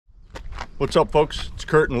What's up, folks? It's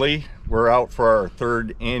Kurt and Lee. We're out for our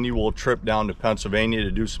third annual trip down to Pennsylvania to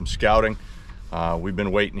do some scouting. We've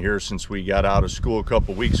been waiting here since we got out of school a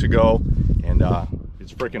couple weeks ago, and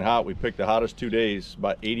it's freaking hot. We picked the hottest 2 days.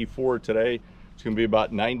 About 84 today. It's going to be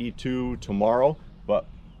about 92 tomorrow, but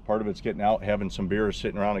part of it's getting out, having some beers,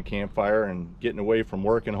 sitting around a campfire, and getting away from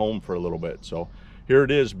work and home for a little bit. So here it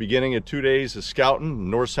is, beginning of 2 days of scouting in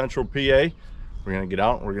north central PA. We're going to get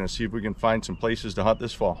out and we're going to see if we can find some places to hunt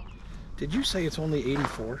this fall. Did you say it's only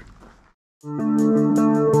 84?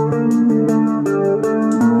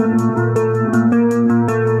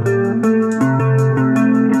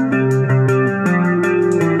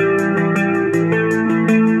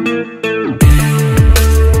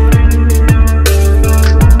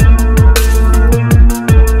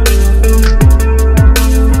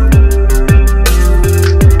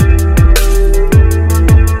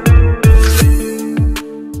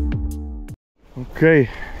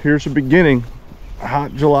 Okay, here's the beginning.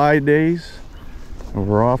 Hot July days, and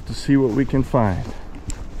we're off to see what we can find.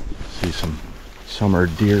 See some summer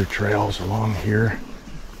deer trails along here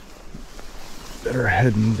that are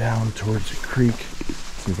heading down towards a creek.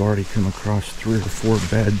 We've already come across 3 or 4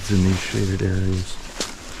 beds in these shaded areas.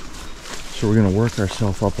 So we're going to work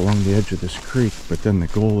ourselves up along the edge of this creek, but then the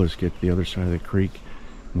goal is get to the other side of the creek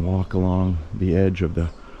and walk along the edge of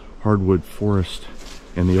the hardwood forest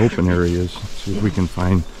in the open areas, see if we can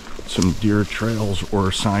find some deer trails or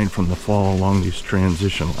a sign from the fall along these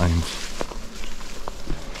transition lines.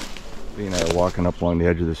 Lee and I are walking up along the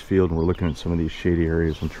edge of this field, and we're looking at some of these shady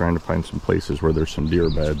areas and trying to find some places where there's some deer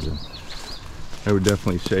beds. And I would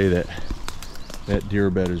definitely say that that deer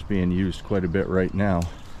bed is being used quite a bit right now.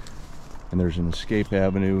 And there's an escape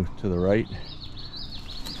avenue to the right.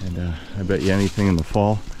 And I bet you anything in the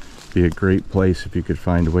fall would be a great place if you could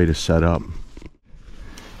find a way to set up.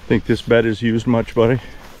 Think this bed is used much, buddy?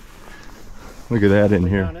 Look at that in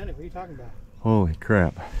here. What are you talking about? Holy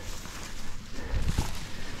crap.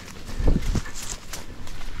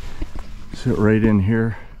 Sit right in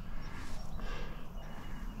here.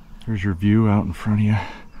 There's your view out in front of you.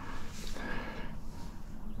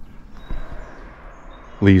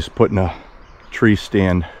 Lee's putting a tree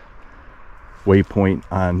stand waypoint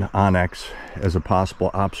on Onyx as a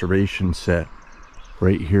possible observation set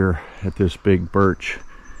right here at this big birch.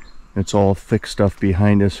 It's all thick stuff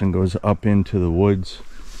behind us and goes up into the woods.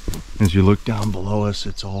 As you look down below us,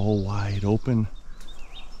 it's all wide open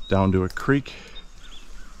down to a creek.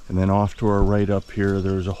 And then off to our right up here,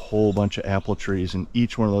 there's a whole bunch of apple trees, and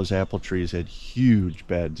each one of those apple trees had huge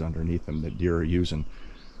beds underneath them that deer are using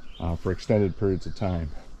for extended periods of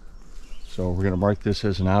time. So we're going to mark this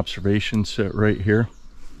as an observation set right here.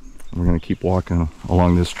 And we're going to keep walking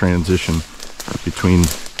along this transition between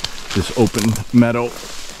this open meadow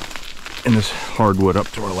and this hardwood up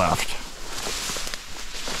to our left.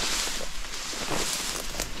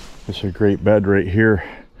 This is a great bed right here,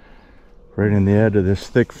 right in the edge of this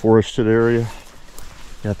thick forested area.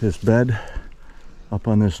 Got this bed up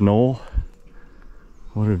on this knoll.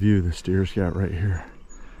 What a view this deer's got right here.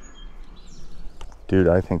 Dude,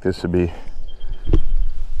 I think this would be a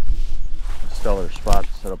stellar spot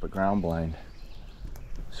to set up a ground blind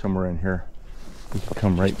somewhere in here. We can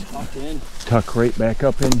come right, tuck right back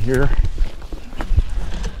up in here.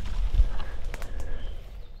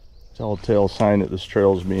 It's all tale sign that this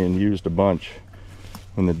trail is being used a bunch.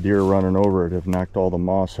 When the deer running over it have knocked all the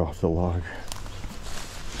moss off the log.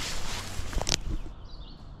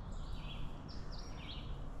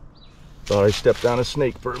 Thought I stepped on a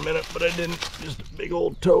snake for a minute, but I didn't. Just a big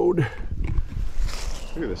old toad.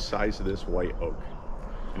 Look at the size of this white oak.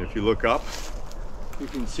 And if you look up, you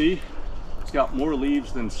can see it's got more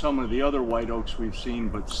leaves than some of the other white oaks we've seen,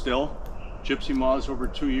 but still, gypsy moths over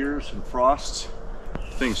 2 years and frosts,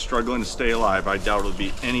 things struggling to stay alive. I doubt it'll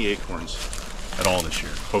be any acorns at all this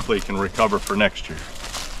year. Hopefully it can recover for next year.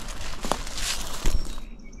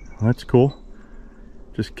 Well, that's cool.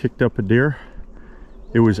 Just kicked up a deer.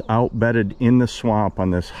 It was out bedded in the swamp on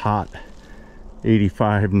this hot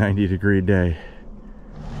 85, 90 degree day.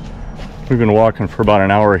 We've been walking for about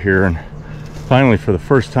an hour here, and finally, for the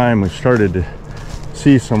first time, we started to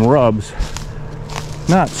see some rubs.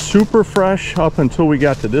 Not super fresh up until we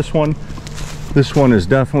got to this one. This one is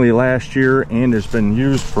definitely last year and has been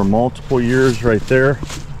used for multiple years right there.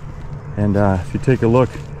 And if you take a look,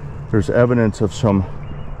 there's evidence of some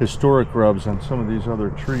historic rubs on some of these other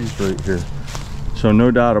trees right here. So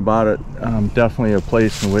no doubt about it, definitely a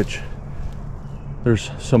place in which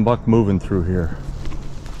there's some buck moving through here.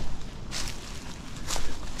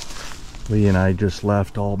 Lee and I just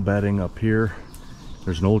left all bedding up here.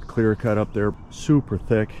 There's an old clear cut up there, super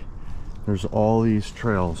thick. There's all these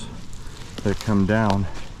trails that come down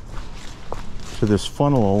to this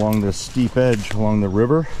funnel along this steep edge along the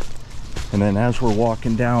river. And then as we're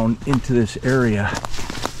walking down into this area,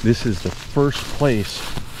 this is the first place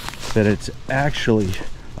that it's actually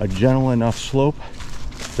a gentle enough slope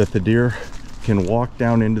that the deer can walk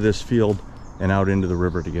down into this field and out into the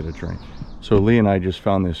river to get a drink. So Lee and I just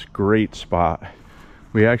found this great spot.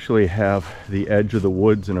 We actually have the edge of the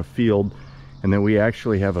woods in a field, and then we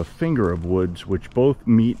actually have a finger of woods which both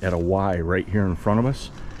meet at a Y right here in front of us.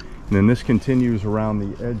 And then this continues around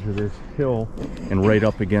the edge of this hill and right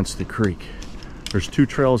up against the creek. There's 2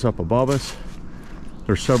 trails up above us.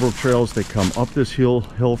 There's several trails that come up this hill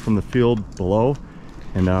from the field below.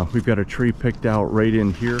 And we've got a tree picked out right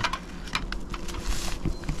in here.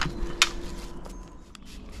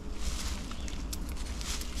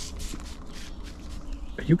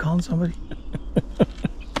 Are you calling somebody?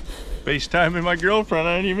 FaceTiming my girlfriend,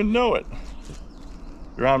 I didn't even know it.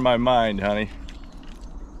 You're on my mind, honey.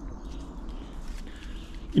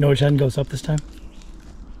 You know which end goes up this time?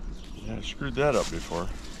 Yeah, I screwed that up before.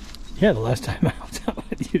 Yeah, the last time I was out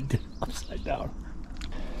with you did it upside down.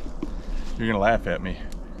 You're gonna laugh at me.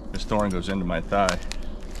 This thorn goes into my thigh.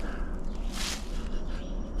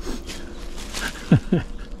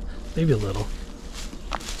 Maybe a little.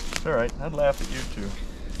 It's all right, I'd laugh at you too.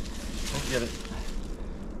 I get it.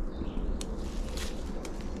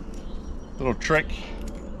 Little trick.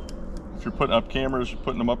 If you're putting up cameras, you're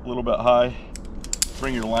putting them up a little bit high.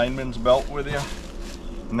 Bring your lineman's belt with you.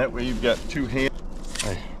 And that way you've got 2 hands.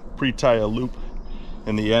 I pre-tie a loop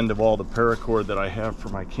in the end of all the paracord that I have for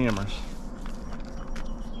my cameras.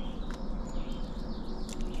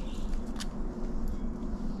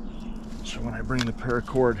 So when I bring the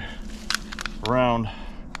paracord around,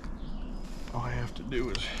 all I have to do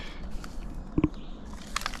is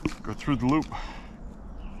go through the loop.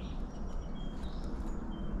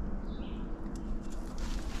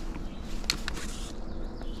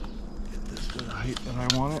 Get this to the height that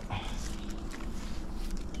I want it.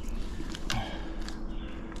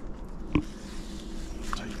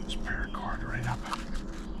 Tighten this paracord right up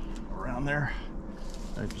around there.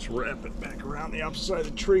 I just wrap it back around the opposite side of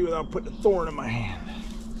the tree without putting a thorn in my hand.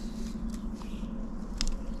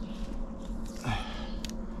 I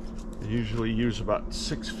usually use about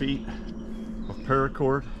 6 feet of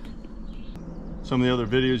paracord. Some of the other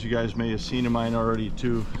videos you guys may have seen of mine already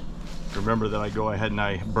too. Remember that I go ahead and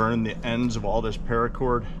I burn the ends of all this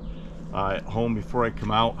paracord at home before I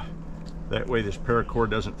come out. That way this paracord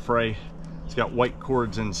doesn't fray. It's got white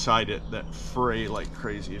cords inside it that fray like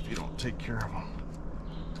crazy if you don't take care of them.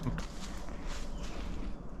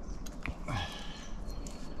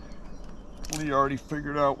 Lee already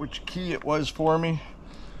figured out which key it was for me.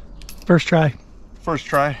 First try. First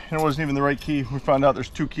try, and it wasn't even the right key. We found out there's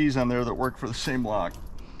 2 keys on there that work for the same lock.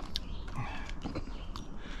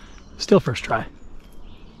 Still first try.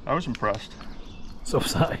 I was impressed. So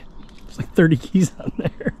was I. There's like 30 keys on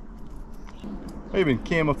there. I even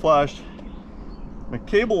camouflaged my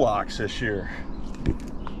cable locks this year.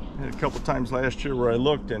 I had a couple times last year where I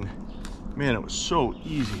looked and man, it was so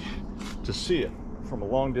easy to see it from a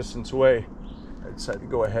long distance away. I decided to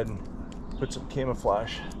go ahead and put some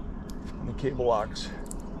camouflage on the cable locks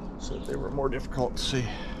so that they were more difficult to see.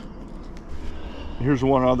 Here's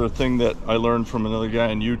one other thing that I learned from another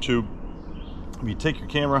guy on YouTube. If you take your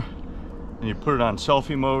camera and you put it on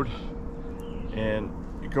selfie mode and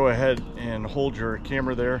you go ahead and hold your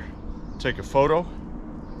camera there, take a photo,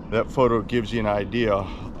 that photo gives you an idea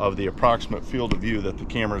of the approximate field of view that the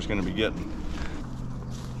camera is going to be getting.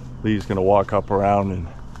 Lee's going to walk up around and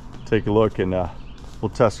take a look, and we'll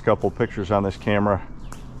test a couple pictures on this camera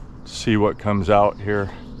to see what comes out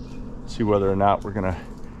here, see whether or not we're going to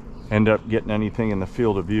end up getting anything in the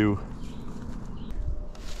field of view.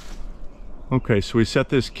 Okay, so we set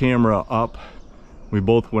this camera up. We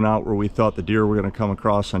both went out where we thought the deer were going to come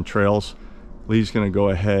across on trails. Lee's going to go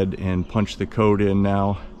ahead and punch the code in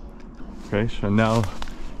now. Okay, so now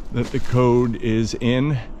that the code is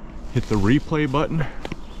in, hit the replay button.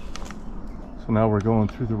 So now we're going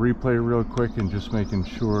through the replay real quick and just making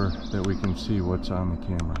sure that we can see what's on the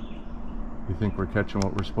camera. You think we're catching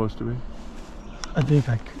what we're supposed to be? I think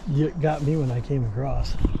you got me when I came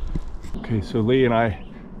across. Okay, so Lee and I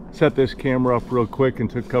set this camera up real quick and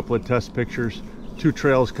took a couple of test pictures. 2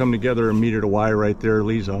 trails come together and meet at a Y right there.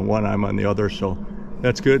 Lee's on one, I'm on the other, so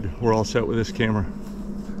that's good. We're all set with this camera.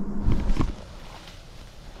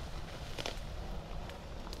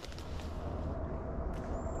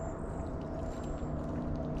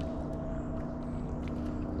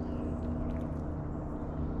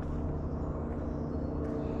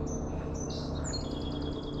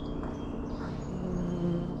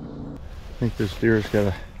 think this deer's got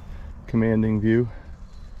a commanding view.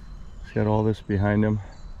 He's got all this behind him.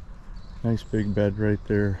 Nice big bed right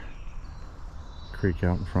there. Creek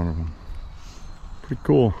out in front of him. Pretty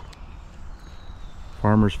cool.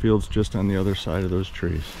 Farmer's field's just on the other side of those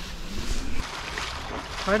trees.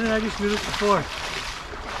 Why didn't I just do this before?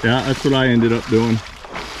 Yeah, that's what I ended up doing.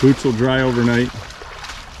 Boots will dry overnight.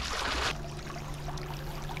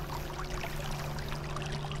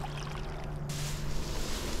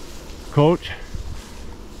 Coach,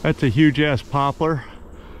 that's a huge ass poplar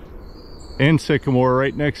and sycamore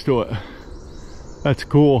right next to it. That's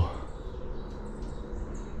cool.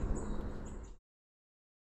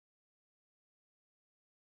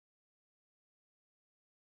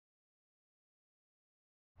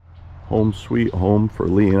 Home sweet home for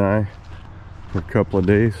Lee and I for a couple of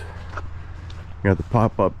days. Got the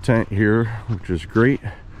pop-up tent here, which is great.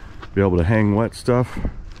 Be able to hang wet stuff.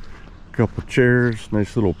 A couple chairs,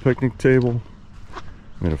 nice little picnic table.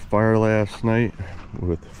 Made a fire last night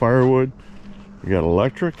with firewood. We got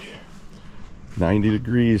electric. 90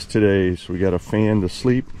 degrees today, so we got a fan to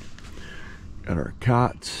sleep. Got our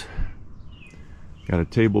cots. Got a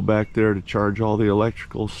table back there to charge all the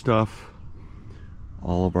electrical stuff.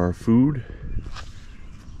 All of our food.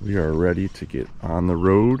 We are ready to get on the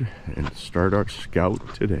road and start our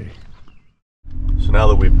scout today. So now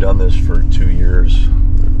that we've done this for 2 years,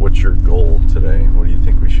 what's your goal today? What do you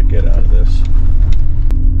think we should get out of this?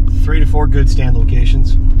 3 to 4 good stand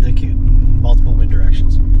locations. They can multiple wind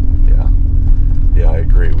directions. Yeah, I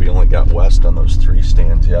agree. We only got west on those 3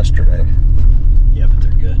 stands yesterday. Yeah, but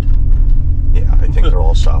they're good. Yeah, I think they're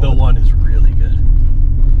all solid. The one is really good.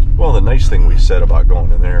 Well, the nice thing we said about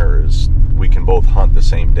going in there is we can both hunt the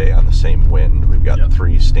same day on the same wind. We've got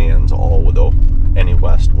 3 stands all with any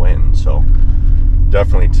west wind, so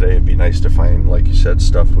definitely today it'd be nice to find, like you said,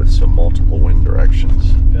 stuff with some multiple wind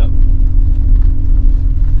directions. Yep.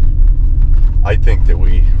 I think that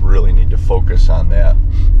we really need to focus on that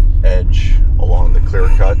edge along the clear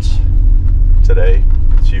cuts today.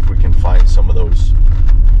 See if we can find some of those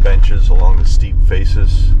benches along the steep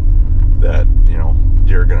faces that, you know,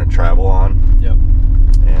 deer are going to travel on. Yep.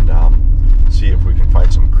 And see if we can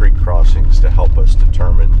find some creek crossings to help us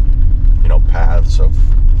determine, you know, paths of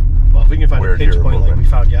well, if we can find a pinch point like we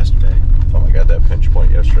found yesterday. Oh my god, that pinch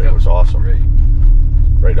point yesterday was awesome. Great.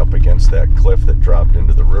 Right up against that cliff that dropped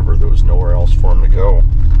into the river. There was nowhere else for him to go.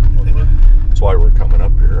 That's why we're coming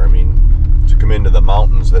up here. I mean, to come into the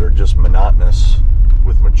mountains that are just monotonous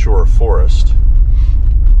with mature forest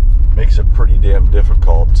makes it pretty damn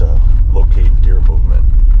difficult to locate deer movement.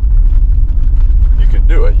 You can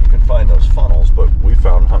do it, you can find those funnels, but we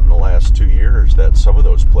found hunting the last 2 years that some of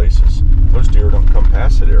those places, those deer don't come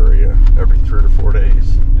past that area every 3 or 4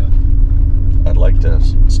 days. Yeah. I'd like to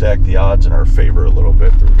stack the odds in our favor a little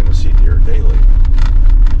bit that we're going to see deer daily.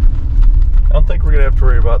 I don't think we're going to have to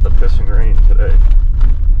worry about the piss and rain today.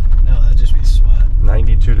 No, that'd just be sweat.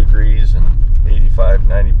 92 degrees and 85,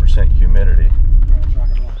 90% humidity.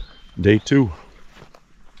 Day 2.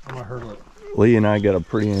 I'm gonna hurdle it. Lee and I got a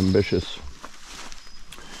pretty ambitious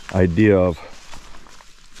idea of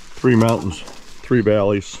 3 mountains, 3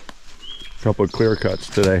 valleys, a couple of clear cuts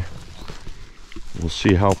today. We'll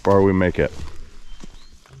see how far we make it.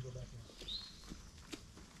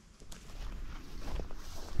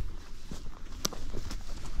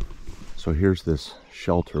 So here's this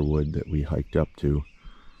shelter wood that we hiked up to.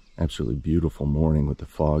 Absolutely beautiful morning with the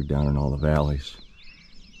fog down in all the valleys.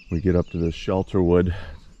 We get up to this shelter wood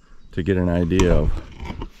to get an idea of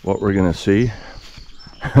what we're gonna see.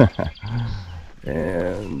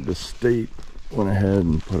 And the state went ahead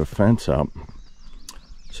and put a fence up.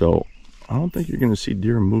 So I don't think you're gonna see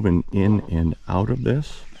deer moving in and out of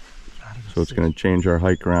this. So it's gonna change our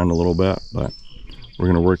hike around a little bit, but we're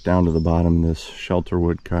gonna work down to the bottom of this shelter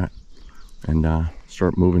wood cut and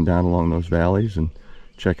start moving down along those valleys and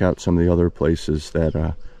check out some of the other places that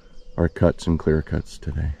are cuts and clear cuts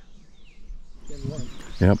today.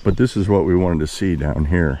 Yeah, but this is what we wanted to see down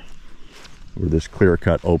here, where this clear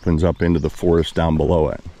cut opens up into the forest down below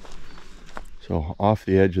it. So off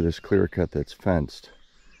the edge of this clear cut that's fenced,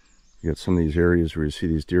 you got some of these areas where you see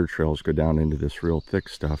these deer trails go down into this real thick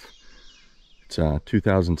stuff. It's a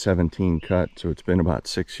 2017 cut, so it's been about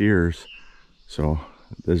 6 years. So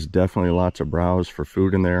there's definitely lots of browse for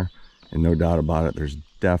food in there, and no doubt about it, there's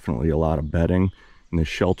definitely a lot of bedding. In the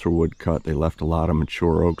shelter wood cut, they left a lot of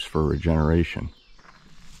mature oaks for regeneration.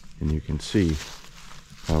 And you can see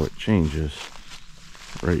how it changes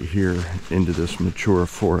right here into this mature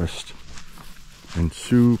forest. And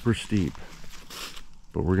super steep.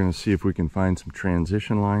 But we're going to see if we can find some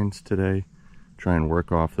transition lines today. Try and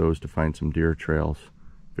work off those to find some deer trails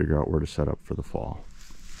figure out where to set up for the fall.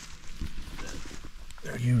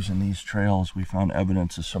 They're using these trails. We found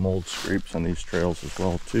evidence of some old scrapes on these trails as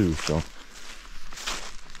well too, so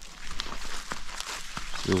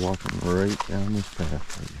you're walking right down this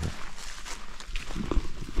path right here.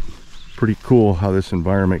 Pretty cool how this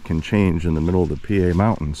environment can change in the middle of the PA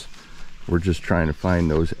mountains. We're just trying to find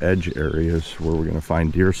those edge areas where we're going to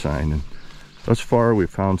find deer sign, and thus far we've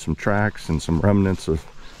found some tracks and some remnants of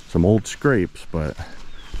some old scrapes, but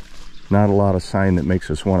not a lot of sign that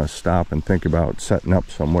makes us want to stop and think about setting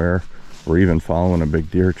up somewhere or even following a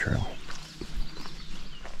big deer trail.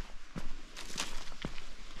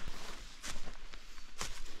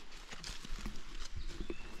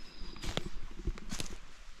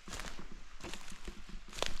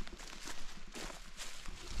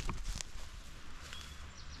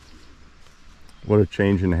 What a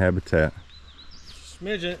change in habitat.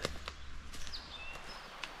 Smidget.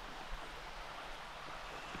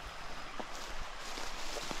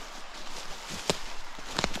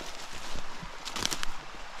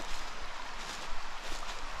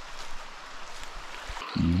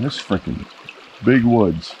 This freaking big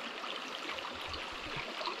woods.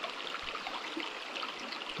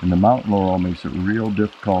 And the mountain laurel makes it real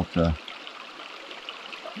difficult to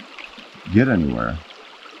get anywhere.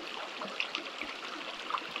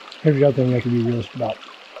 Here's the other thing we have to be realistic about.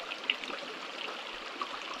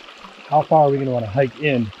 How far are we going to want to hike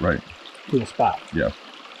in Right. to the spot? Yeah.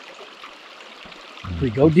 Do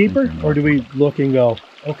we go deeper, or do we look and go,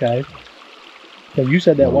 okay? Because you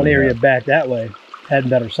said that Well, one yeah. area back that way had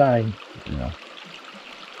better sign. Yeah.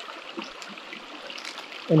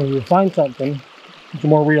 And if we find something, it's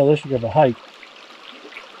more realistic of a hike.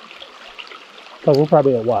 Because we're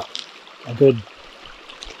probably at what? A good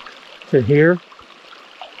to here?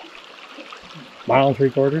 Mile and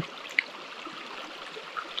 3/4?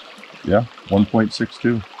 Yeah.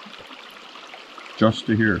 1.62. Just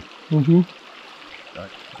to here. Mm-hmm.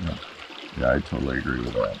 Yeah. Yeah, I totally agree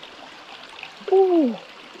with that. Ooh.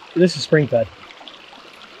 This is spring fed.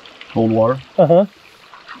 Cold water? Uh-huh.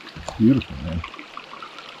 It's beautiful, man.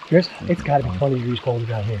 It's got to be 20 degrees colder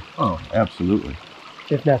down here. Oh, absolutely.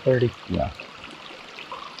 If not 30. Yeah.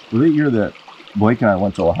 Well, the year that Blake and I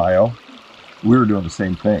went to Ohio, we were doing the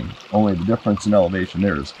same thing. Only the difference in elevation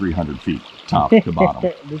there is 300 feet, top to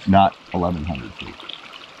bottom, not 1,100 feet.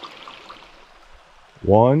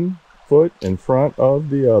 1 foot in front of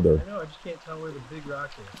the other. I know, I just can't tell where the big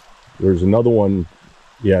rock is. There's another one,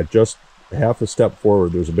 yeah, just half a step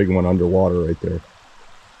forward. There's a big one underwater right there.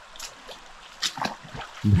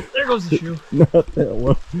 There goes the shoe. Not that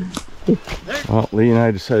one. Well, Lee and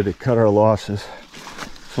I decided to cut our losses.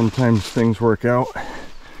 Sometimes things work out,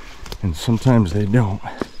 and sometimes they don't.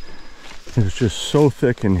 It was just so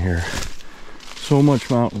thick in here. So much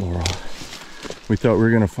mountain laurel. We thought we were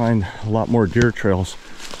going to find a lot more deer trails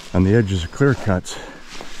on the edges of clear cuts.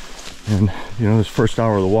 And, you know, this first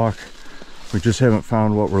hour of the walk, we just haven't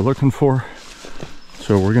found what we're looking for.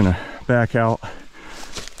 So we're going to back out,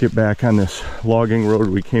 get back on this logging road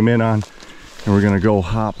we came in on, and we're going to go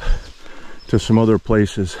hop to some other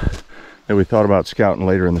places that we thought about scouting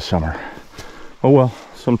later in the summer. Oh well,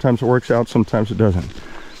 sometimes it works out, sometimes it doesn't.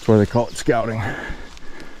 That's why they call it scouting. I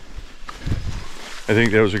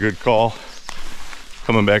think that was a good call,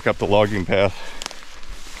 coming back up the logging path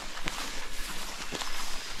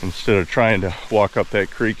instead of trying to walk up that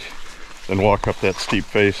creek and walk up that steep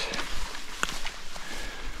face.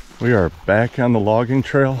 We are back on the logging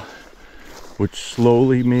trail, which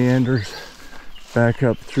slowly meanders back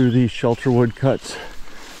up through these shelter wood cuts,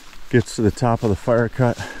 gets to the top of the fire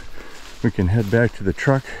cut. We can head back to the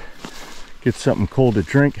truck, get something cold to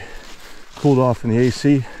drink, cooled off in the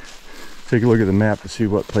AC, take a look at the map to see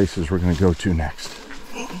what places we're going to go to next.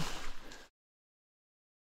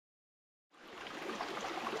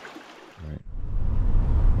 Right.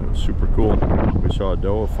 That was super cool. We saw a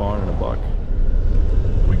doe, a fawn, and a buck.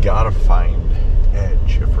 We gotta find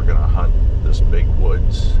edge if we're gonna hunt this big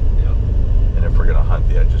woods. Yep. And if we're gonna hunt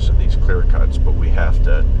the edges of these clear cuts, but we have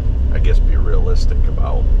to, I guess, be realistic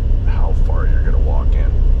about how far you're gonna walk in.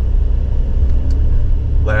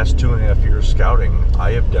 Last 2.5 years scouting,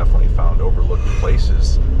 I have definitely found overlooked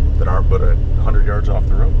places that aren't but 100 yards off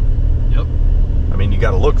the road. Yep. I mean, you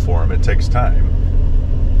gotta look for them, it takes time.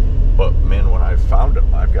 But man, when I've found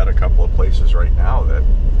them, I've got a couple of places right now that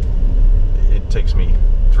it takes me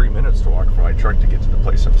 3 minutes to walk from my truck to get to the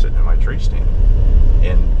place I'm sitting in my tree stand.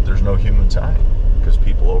 And there's no human sign because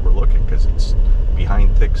people overlook it because it's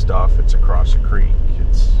behind thick stuff, it's across a creek,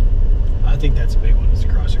 it's... I think that's a big one, it's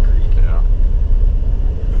across a creek. Yeah.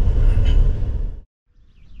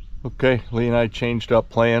 Okay, Lee and I changed up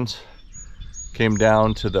plans. Came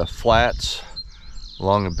down to the flats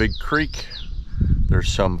along a big creek.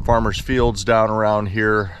 There's some farmers fields down around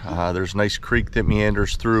here. There's a nice creek that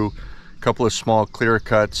meanders through, a couple of small clear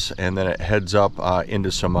cuts, and then it heads up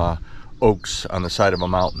into some oaks on the side of a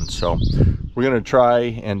mountain. So we're gonna try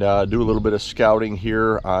and do a little bit of scouting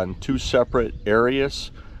here on two separate areas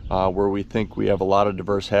where we think we have a lot of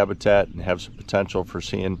diverse habitat and have some potential for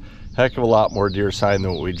seeing a heck of a lot more deer sign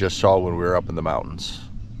than what we just saw when we were up in the mountains.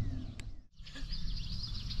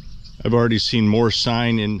 I've already seen more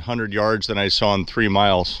sign in 100 yards than I saw in 3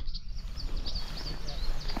 miles.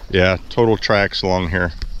 Yeah, total tracks along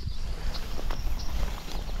here.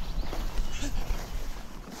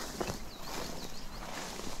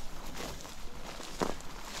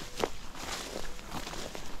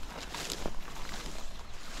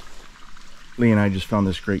 Lee and I just found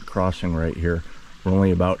this great crossing right here. We're only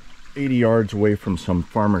about 80 yards away from some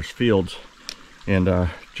farmers fields, and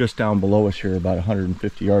just down below us here, about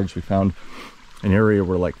 150 yards, we found an area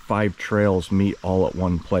where like 5 trails meet all at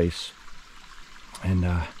one place. And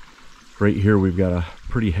right here we've got a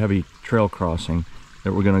pretty heavy trail crossing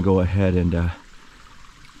that we're gonna go ahead and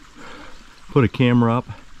put a camera up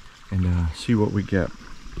and see what we get.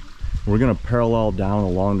 We're gonna parallel down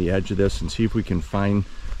along the edge of this and see if we can find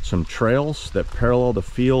some trails that parallel the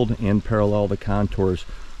field and parallel the contours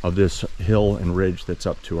of this hill and ridge that's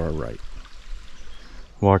up to our right.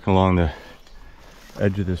 Walking along the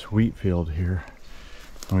edge of this wheat field here.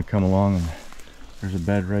 I'm gonna come along and there's a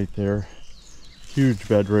bed right there. Huge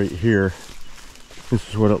bed right here. This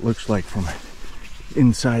is what it looks like from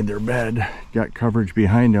inside their bed. Got coverage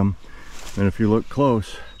behind them. And if you look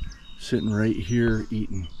close, sitting right here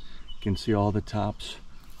eating, you can see all the tops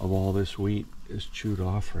of all this wheat is chewed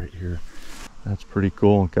off right here. That's pretty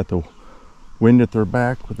cool. Got the wind at their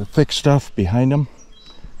back with the thick stuff behind them.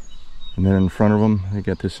 And then in front of them, they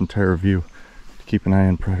got this entire view to keep an eye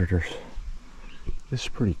on predators. This is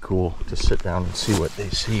pretty cool to sit down and see what they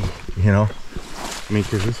see, you know? I mean,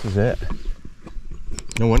 because this is it.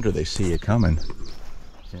 No wonder they see you coming.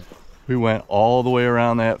 We went all the way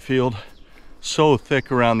around that field, so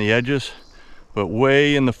thick around the edges, but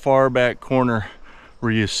way in the far back corner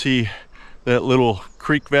where you see that little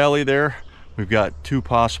creek valley there, we've got 2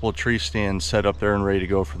 possible tree stands set up there and ready to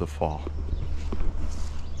go for the fall.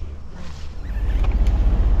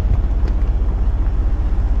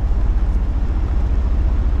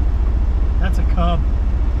 That's a cub.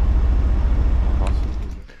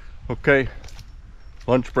 Okay,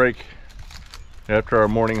 lunch break. After our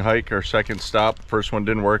morning hike, our second stop. First one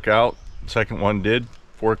didn't work out, second one did.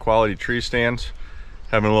 4 quality tree stands.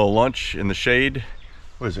 Having a little lunch in the shade.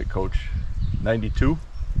 What is it, Coach? 92?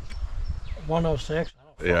 106.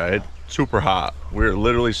 Yeah, it's super hot. We're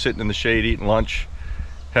literally sitting in the shade eating lunch,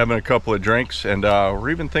 having a couple of drinks, and we're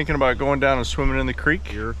even thinking about going down and swimming in the creek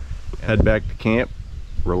here. Head back to camp,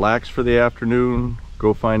 relax for the afternoon,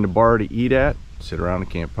 go find a bar to eat at, sit around a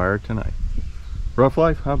campfire tonight. Rough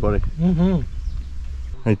life, huh, buddy? Mm-hmm.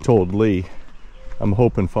 I told Lee I'm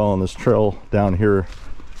hoping following this trail down here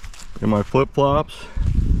in my flip-flops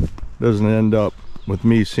doesn't end up with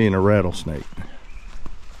me seeing a rattlesnake.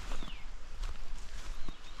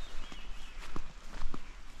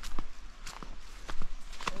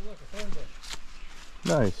 Oh, look, a thorn bush.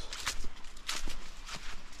 Nice.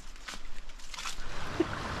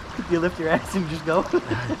 You lift your ass and just go?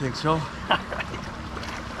 I think so.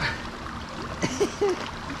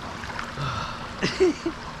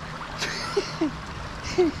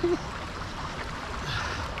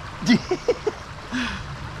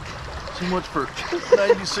 So much for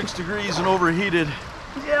 96 degrees and overheated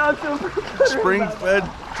Yeah, I'm so spring-fed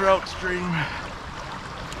trout stream.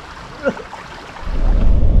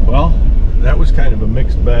 Well, that was kind of a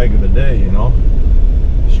mixed bag of the day, you know.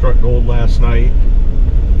 Struck gold last night,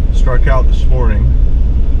 struck out this morning,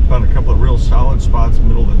 found a couple of real solid spots in the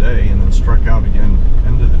middle of the day, and then struck out again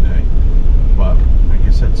end of the day. But I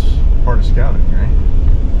guess that's part of scouting, right?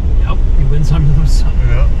 Yep, you win some, you lose some.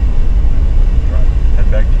 Yeah.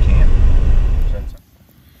 Head back to camp.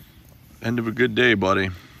 End of a good day, buddy.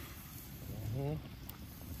 Mm-hmm.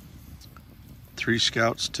 3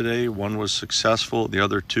 scouts today. 1 was successful. The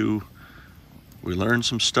other 2, we learned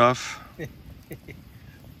some stuff.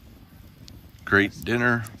 Great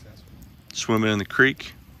dinner. Swimming in the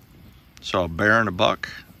creek. Saw a bear and a buck.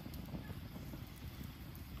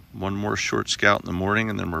 1 more short scout in the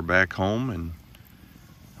morning, and then we're back home, and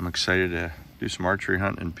I'm excited to do some archery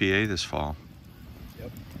hunting in PA this fall.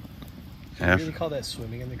 Yep. Can you really call that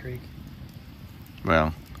swimming in the creek?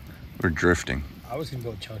 Well, we're drifting. I was gonna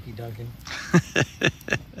go chunky dunking.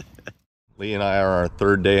 Lee and I are our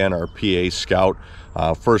third day on our PA Scout.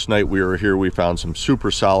 First night we were here, we found some super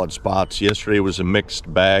solid spots. Yesterday was a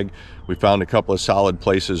mixed bag. We found a couple of solid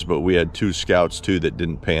places, but we had 2 scouts too that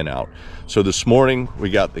didn't pan out. So this morning we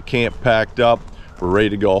got the camp packed up. We're ready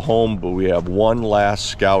to go home, but we have one last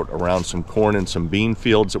scout around some corn and some bean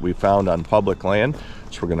fields that we found on public land.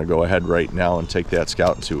 So we're gonna go ahead right now and take that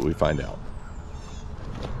scout and see what we find out.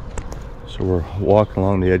 So we're walking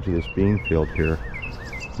along the edge of this bean field here.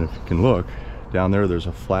 And if you can look, down there's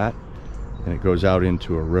a flat and it goes out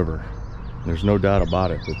into a river. And there's no doubt about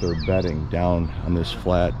it that they're bedding down on this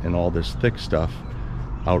flat and all this thick stuff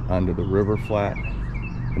out onto the river flat.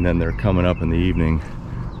 And then they're coming up in the evening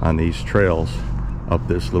on these trails up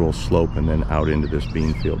this little slope and then out into this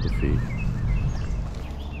bean field to feed.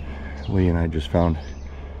 Lee and I just found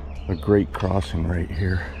a great crossing right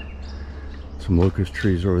here. Some locust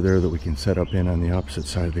trees over there that we can set up in on the opposite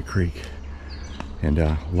side of the creek. And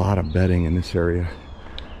a lot of bedding in this area.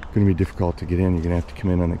 It's going to be difficult to get in. You're going to have to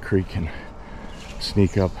come in on the creek and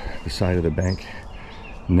sneak up the side of the bank,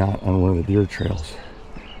 not on one of the deer trails.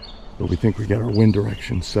 But we think we got our wind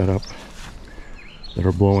directions set up that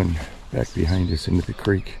are blowing back behind us into the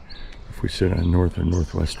creek. If we sit on a north or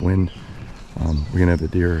northwest wind, we're going to have the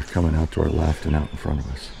deer coming out to our left and out in front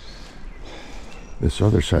of us. This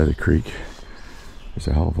other side of the creek is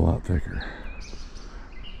a hell of a lot thicker.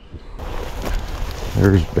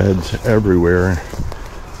 There's beds everywhere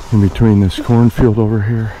in between this cornfield over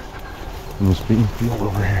here and this bean field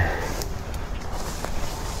over here.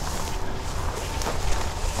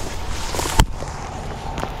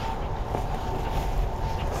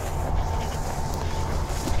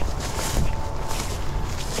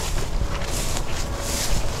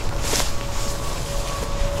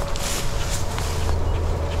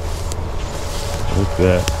 Look at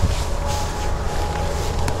that.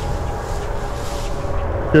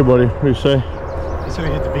 Okay, buddy, what do you say? So we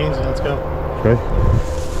hit the beans and let's go. Okay.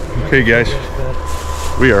 Okay, guys,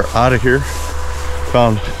 we are out of here.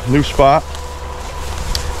 Found a new spot,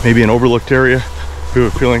 maybe an overlooked area. We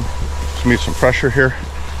have a feeling there's gonna be some pressure here,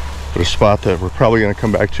 but a spot that we're probably gonna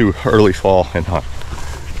come back to early fall and hunt.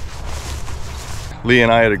 Lee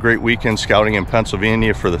and I had a great weekend scouting in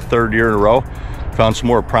Pennsylvania for the 3rd year in a row. Found some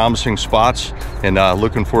more promising spots and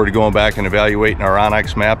looking forward to going back and evaluating our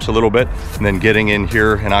onX maps a little bit and then getting in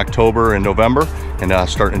here in October and November and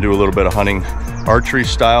starting to do a little bit of hunting archery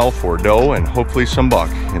style for doe and hopefully some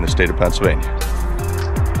buck in the state of Pennsylvania.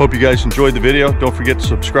 Hope you guys enjoyed the video. Don't forget to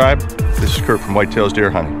subscribe. This is Kurt from WhiteTAILS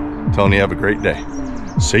Deer Hunting. Telling you have a great day.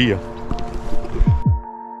 See ya.